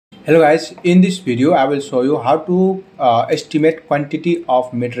Hello guys, in this video I will show you how to estimate quantity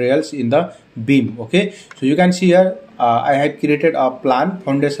of materials in the beam. Okay, so you can see here I have created a plan,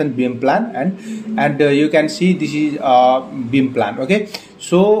 foundation beam plan, and you can see this is a beam plan. Okay,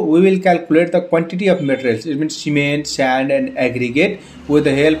 so we will calculate the quantity of materials, it means cement, sand and aggregate, with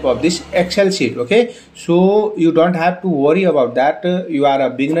the help of this Excel sheet. Okay, so you don't have to worry about that. You are a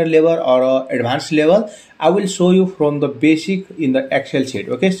beginner level or a advanced level, I will show you from the basic in the Excel sheet.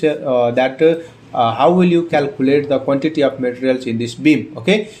 Okay, so how will you calculate the quantity of materials in this beam.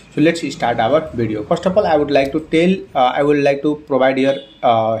 Okay, so let's start our video. First of all, I would like to provide here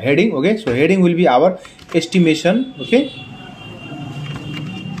heading. Okay, so heading will be our estimation. Okay,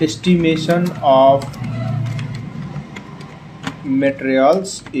 estimation of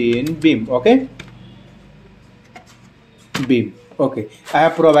materials in beam. Okay, beam. Okay, I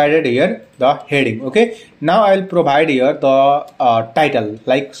have provided here the heading. Okay, now I will provide here the title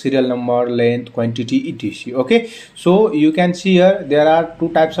like serial number, length, quantity, etc. Okay, so you can see here there are two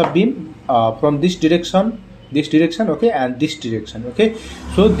types of beam, from this direction, okay, and this direction. Okay,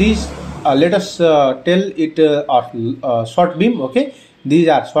 so these let us tell it short beam. Okay, these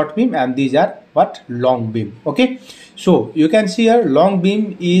are short beam and these are what, long beam. Okay, so you can see here long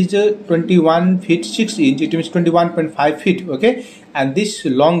beam is 21 feet 6 inch, it means 21.5 feet. Okay, and this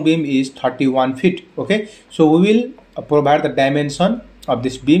long beam is 31 feet. Okay, so we will provide the dimension of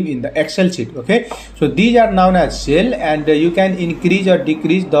this beam in the Excel sheet. Okay, so these are known as shell, and you can increase or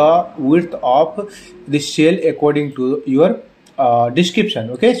decrease the width of this shell according to your description.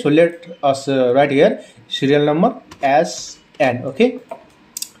 Okay, so let us write here serial number SN. Okay,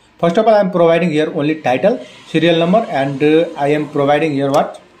 first of all, I am providing here only title, serial number, and I am providing here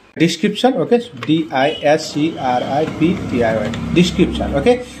what, description. Okay, so DISCRIPTIY, description.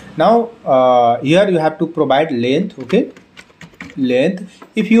 Okay, now here you have to provide length. Okay, length.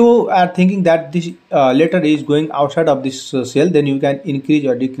 If you are thinking that this letter is going outside of this cell, then you can increase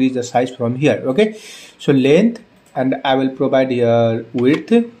or decrease the size from here. Okay, so length, and I will provide here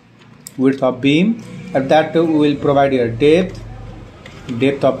width of beam, and that we will provide here depth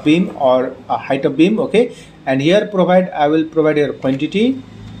of beam or height of beam. Okay, and here I will provide here quantity,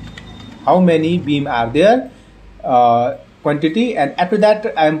 how many beam are there, quantity, and after that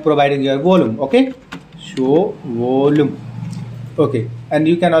I am providing here volume. Okay, so volume. Okay, and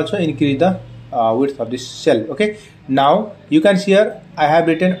you can also increase the width of this cell. Okay, now you can see here I have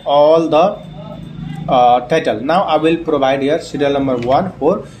written all the title. Now I will provide here serial number 1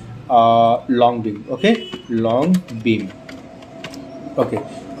 for long beam. Okay, long beam. Okay,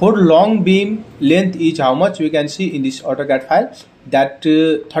 for long beam length is how much, we can see in this AutoCAD file that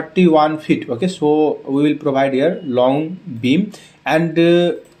 31 feet. Okay, so we will provide here long beam, and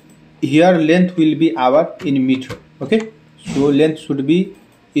here length will be our in meter. Okay, so length should be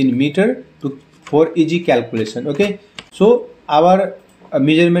in meter for easy calculation. Okay, so our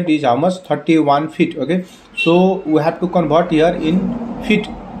measurement is how much, 31 feet. Okay, so we have to convert here in feet,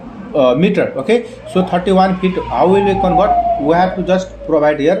 meter. Okay, so 31 feet, how will we convert? We have to just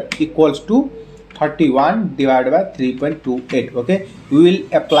provide here equals to 31 divided by 3.28. Okay, we will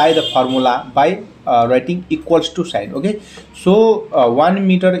apply the formula by writing equals to sign. Okay, so 1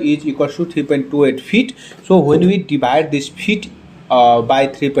 meter is equals to 3.28 feet. So when we divide this feet by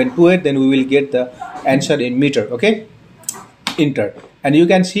 3.28, then we will get the answer in meter. Okay, enter, and you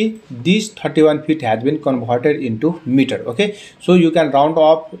can see this 31 feet has been converted into meter. Okay, so you can round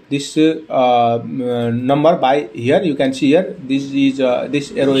off this number by here. You can see here this is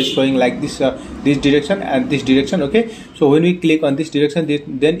this arrow is showing like this, this direction and this direction. Okay, so when we click on this direction,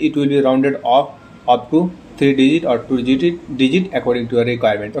 then it will be rounded off up to 3 digit or 2 digit according to your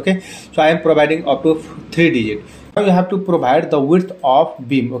requirement. Okay, so I am providing up to 3 digit. Now you have to provide the width of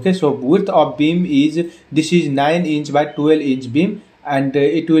beam. Okay, so width of beam is, this is 9 inch by 12 inch beam, and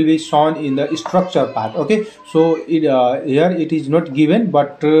it will be shown in the structure part. Okay, so here it is not given,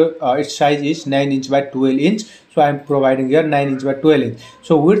 but its size is 9 inch by 12 inch, so I am providing here 9 inch by 12 inch.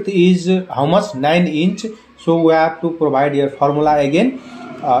 So width is how much, 9 inch. So we have to provide here formula again,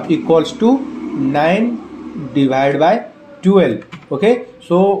 equals to 9 divided by 12. Okay,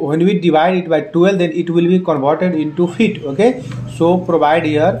 so when we divide it by 12, then it will be converted into feet. Okay, so provide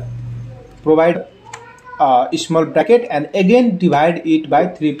small bracket and again divide it by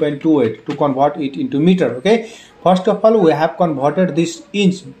 3.28 to convert it into meter. Okay, first of all we have converted this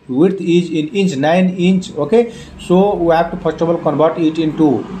inch, width is in inch, 9 inch. Okay, so we have to first of all convert it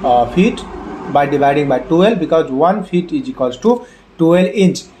into feet by dividing by 12, because 1 feet is equals to 12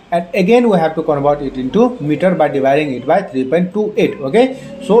 inch. and again we have to convert it into meter by dividing it by 3.28. okay,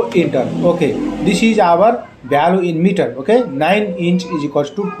 so enter. Okay, this is our value in meter. Okay, 9 inch is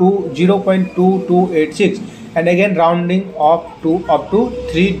equals to 0.2286, and again rounding up to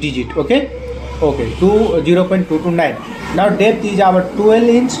 3 digit. Okay, to 0.229. now depth is our 12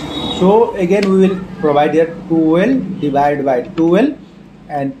 inch, so again we will provide here 12 divided by 12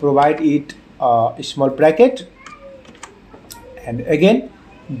 and provide it a small bracket, and again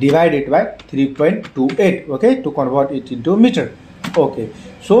divide it by 3.28. okay, to convert it into meter. Okay,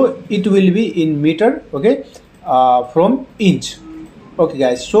 so it will be in meter. Okay, from inch. Okay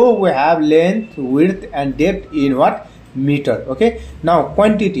guys, so we have length, width and depth in what? Meter. Okay, now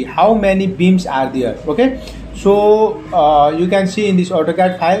quantity, how many beams are there? Okay, so you can see in this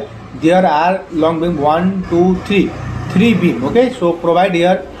AutoCAD file there are long beam 1 2 3 beam. Okay, so provide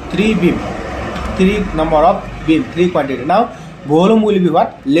here 3 beam, 3 number of beam, 3 quantity. Now volume will be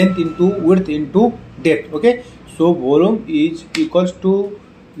what? Length into width into depth. Okay, so volume is equals to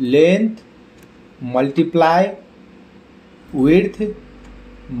length multiply width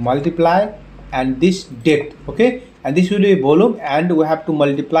multiply and this depth. Okay, and this will be volume, and we have to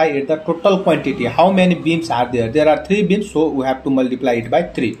multiply it the total quantity. How many beams are there? There are 3 beams, so we have to multiply it by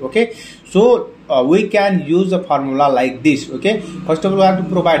 3. Okay, so we can use the formula like this. Okay, first of all we have to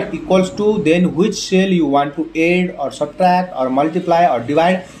provide equals to, then which cell you want to add or subtract or multiply or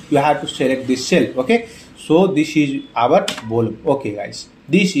divide, you have to select this cell. Okay, so this is our volume. Okay guys,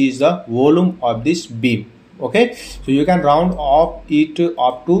 this is the volume of this beam. Okay, so you can round off it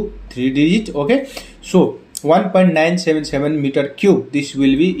up to 3 digits. Okay, so 1.977 meter cube, this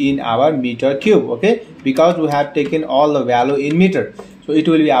will be in our meter cube. Okay, because we have taken all the value in meter, so it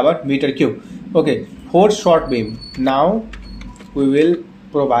will be our meter cube. Okay, for short beam, now we will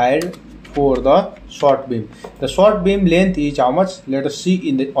provide for the short beam. The short beam length is how much? Let us see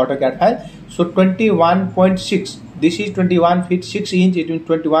in the AutoCAD file. So 21.6, this is 21 feet 6 inch, it means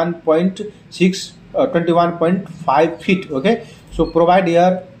 21.6 21.5 feet. Okay, so provide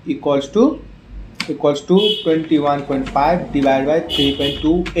here equals to 21.5 divided by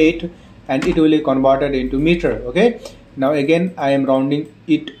 3.28, and it will be converted into meter. Okay, now again I am rounding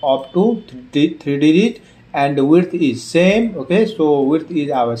it up to 3 digits, and the width is same. Okay, so width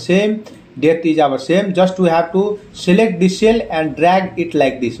is our same, depth is our same, just we have to select this cell and drag it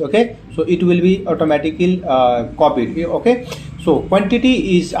like this. Okay, so it will be automatically copied. Okay, so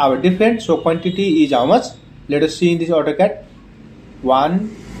quantity is our different, so quantity is how much? Let us see in this AutoCAD. 1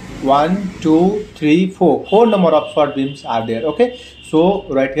 2 3 4 number of short beams are there. Okay, so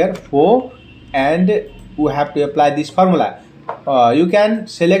right here 4, and we have to apply this formula. You can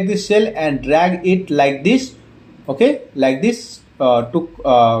select this cell and drag it like this. Okay, like this to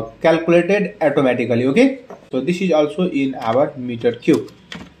calculate it automatically. Okay, so this is also in our meter cube.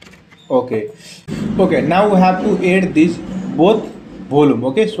 Okay, now we have to add this both volume.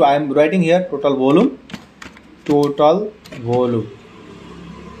 Okay, so I am writing here total volume.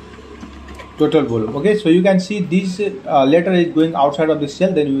 Okay, so you can see this letter is going outside of this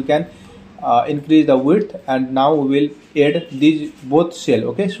cell, then you can increase the width, and now we will add these both cell.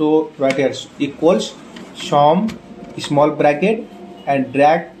 Okay, so right here equals sum small bracket and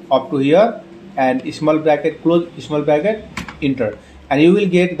drag up to here, and small bracket close small bracket, enter, and you will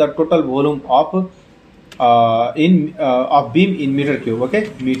get the total volume of beam in meter cube. Okay,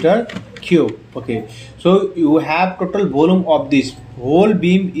 meter cube. Okay, so you have total volume of this whole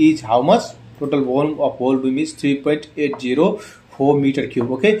beam is how much? Total volume of whole beam is 3.804 meter cube.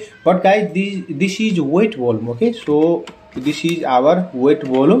 Okay, but guys, this is weight volume. Okay, so this is our weight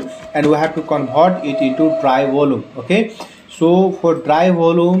volume, and we have to convert it into dry volume. Okay, so for dry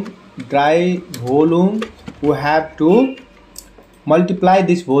volume we have to multiply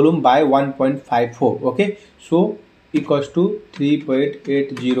this volume by 1.54. Okay, so equals to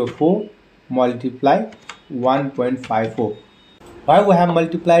 3.804 multiply 1.54. Why we have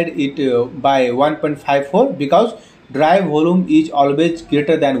multiplied it by 1.54? Because dry volume is always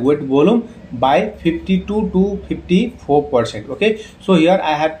greater than wet volume by 52 to 54%. Okay, so here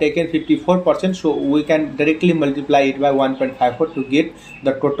I have taken 54%, so we can directly multiply it by 1.54 to get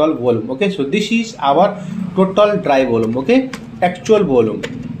the total volume. Okay, so this is our total dry volume. Okay, actual volume.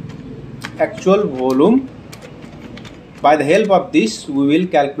 By the help of this we will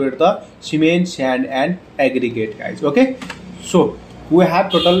calculate the cement, sand and aggregate, guys. Okay, so we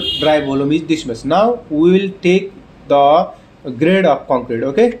have total dry volume is this much. Now we will take the grade of concrete.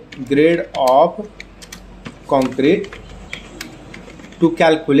 Okay, grade of concrete to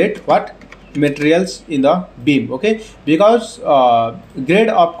calculate what? materials in the beam. Okay, because grade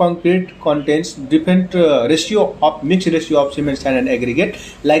of concrete contains different ratio of mixed ratio of cement, sand and aggregate,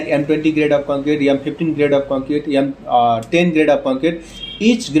 like M20 grade of concrete, M15 grade of concrete, M10 grade of concrete.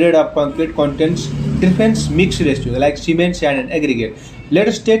 Each grade of concrete contains different mixed ratio like cement, sand and aggregate. Let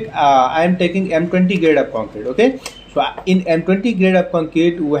us take I am taking M20 grade of concrete. Okay, so in M20 grade of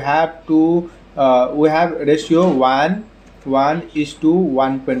concrete we have ratio 1 is to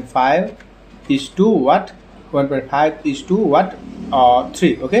 1.5 is to what, 1.5 is to what,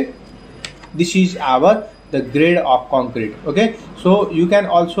 3. Okay, this is our the grade of concrete. Okay, so you can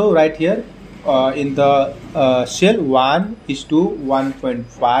also write here in the cell 1 is to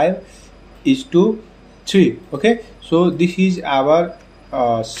 1.5 is to 3. Okay, so this is our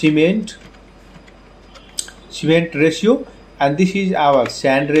cement ratio, and this is our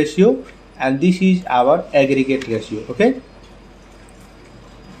sand ratio, and this is our aggregate ratio. Okay,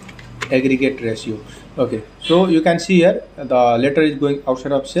 aggregate ratio. Okay, so you can see here the letter is going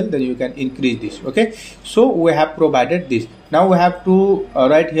outside of cell, then you can increase this. Okay, so we have provided this. Now we have to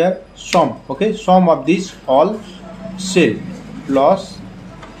write here sum. Okay, sum of this all cell plus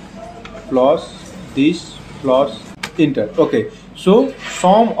this plus enter. Okay, so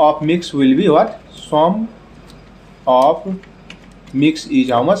sum of mix will be what? Sum of mix is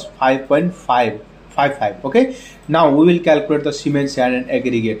how much? 5.55. Okay, now we will calculate the cement, sand and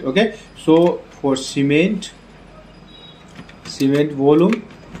aggregate. Okay, so for cement volume,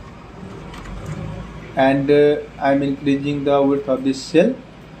 and I am increasing the width of this cell.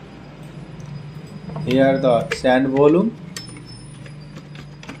 Here the sand volume,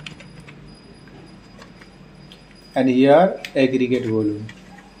 and here aggregate volume.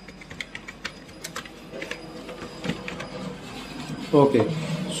 Okay,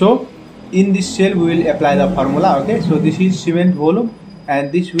 so in this cell we will apply the formula. Okay, so this is cement volume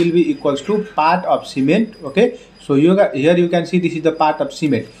and this will be equals to part of cement. Okay, so here you can see this is the part of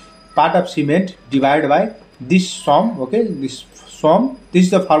cement divided by this sum. Okay, this sum, this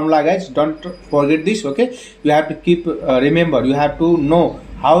is the formula guys, don't forget this. Okay, you have to keep remember, you have to know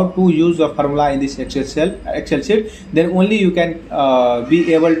how to use the formula in this Excel sheet, then only you can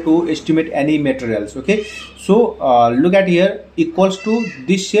be able to estimate any materials. Okay, so look at here, equals to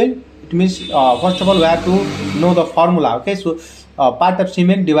this cell. It means first of all we have to know the formula. Okay, so part of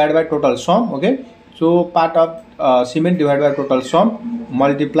cement divided by total sum. Okay, so part of cement divided by total sum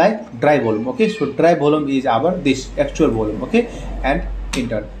multiply dry volume. Okay, so dry volume is our this actual volume. Okay, and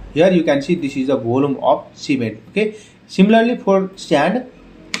enter. Here you can see this is the volume of cement. Okay, similarly for sand,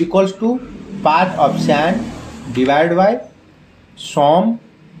 equals to part of sand divided by sum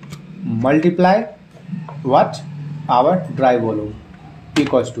multiply what, our dry volume,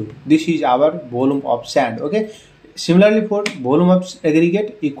 equals to this is our volume of sand. Okay, similarly for volume of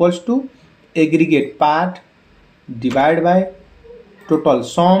aggregate, equals to aggregate part divided by total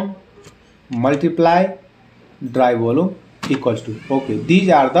sum multiply dry volume, equals to. Okay, these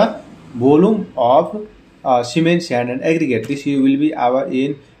are the volume of cement, sand and aggregate. This will be our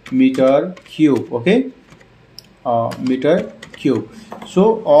in meter cube. Okay, meter cube.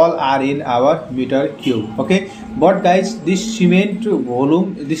 So all are in our meter cube. Okay, but guys, this cement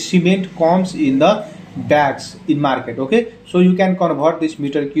volume, this cement comes in the bags in market. Okay, so you can convert this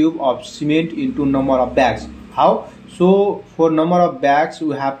meter cube of cement into number of bags. How? So for number of bags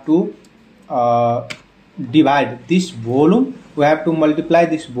we have to divide this volume, we have to multiply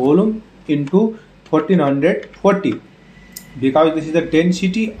this volume into 1440, because this is the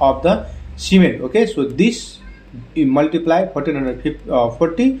density of the cement. Okay, so this you multiply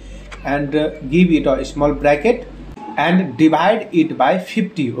 1440 and give it a small bracket and divide it by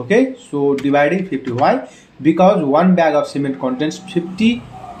 50. Okay, so dividing 50. Why? Because one bag of cement contains 50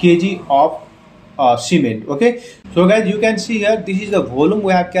 kg of cement. Okay, so guys, you can see here this is the volume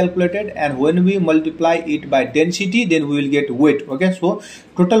we have calculated, and when we multiply it by density, then we will get weight. Okay, so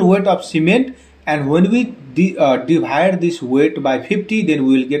total weight of cement, and when we divide this weight by 50, then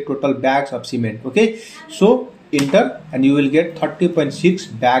we will get total bags of cement. Okay, so enter and you will get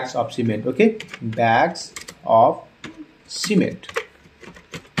 30.6 bags of cement. Okay, bags of cement.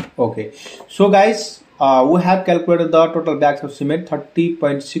 Okay, so guys, we have calculated the total bags of cement,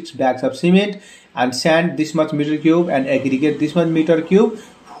 30.6 bags of cement, and sand this much meter cube, and aggregate this much meter cube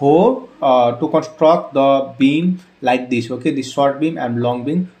for to construct the beam like this. Okay, this short beam and long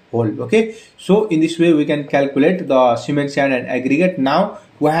beam hole. Okay, so in this way we can calculate the cement, sand and aggregate. Now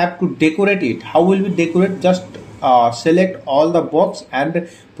we have to decorate it. How will we decorate? Just select all the box and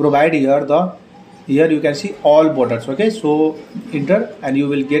provide here the here you can see all borders. Okay, so enter and you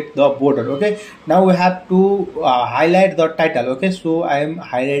will get the border. Okay, now we have to highlight the title. Okay, so I am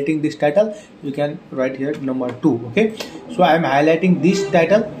highlighting this title. You can write here number 2. Okay, so I am highlighting this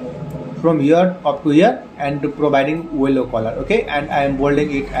title from here up to here and providing yellow color. Okay, and I am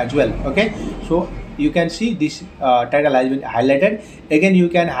bolding it as well. Okay, so you can see this title has been highlighted. Again, you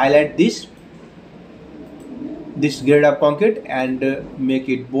can highlight this grade of concrete and make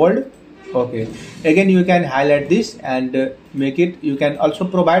it bold. Okay, again you can highlight this and make it, you can also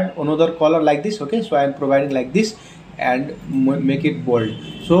provide another color like this. Okay, so I am providing like this and make it bold.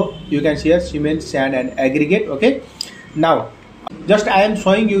 So you can see here cement, sand and aggregate. Okay, now just I am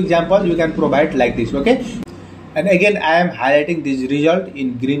showing you example, you can provide like this. Okay, and again I am highlighting this result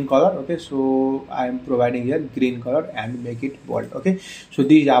in green color. Okay, so I am providing here green color and make it bold. Okay, so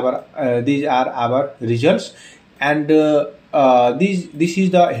these are our results, and this is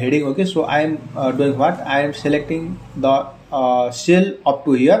the heading. Okay, so I am doing what, I am selecting the cell up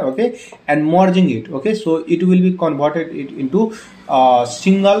to here. Okay, and merging it. Okay, so it will be converted it into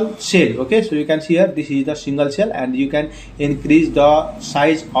single cell. Okay, so you can see here this is the single cell, and you can increase the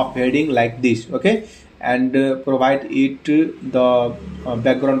size of heading like this. Okay, and provide it the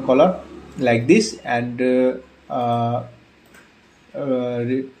background color like this, and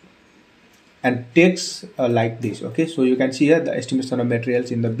text like this. Okay, so you can see here the estimation of materials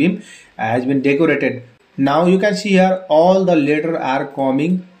in the beam has been decorated. Now you can see here all the letters are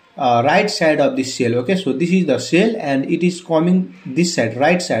coming right side of this cell. Okay, so this is the cell and it is coming this side,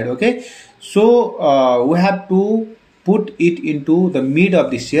 right side. Okay, so we have to put it into the mid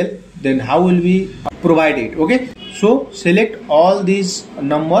of the cell. Then how will we provide it? Okay, so select all these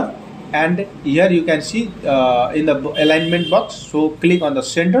number, and here you can see in the alignment box, so click on the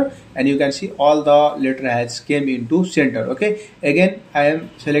center and you can see all the letter has came into center. Okay, again I am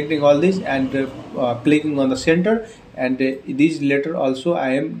selecting all this and clicking on the center, and this letter also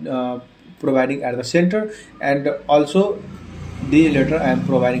I am providing at the center, and also the letter I am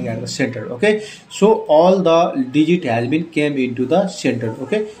providing at the center. Okay, so all the digit has been came into the center.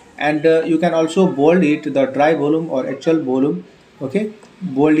 Okay, and you can also bold it, the dry volume or actual volume. Okay,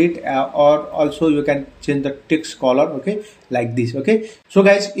 bold it, or also you can change the text color. Okay, like this. Okay, so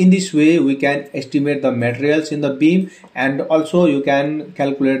guys, in this way we can estimate the materials in the beam, and also you can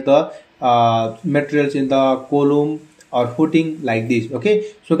calculate the materials in the column or footing like this.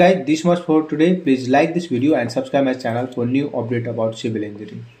 Okay, so guys, this much for today. Please like this video and subscribe my channel for new update about civil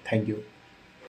engineering. Thank you.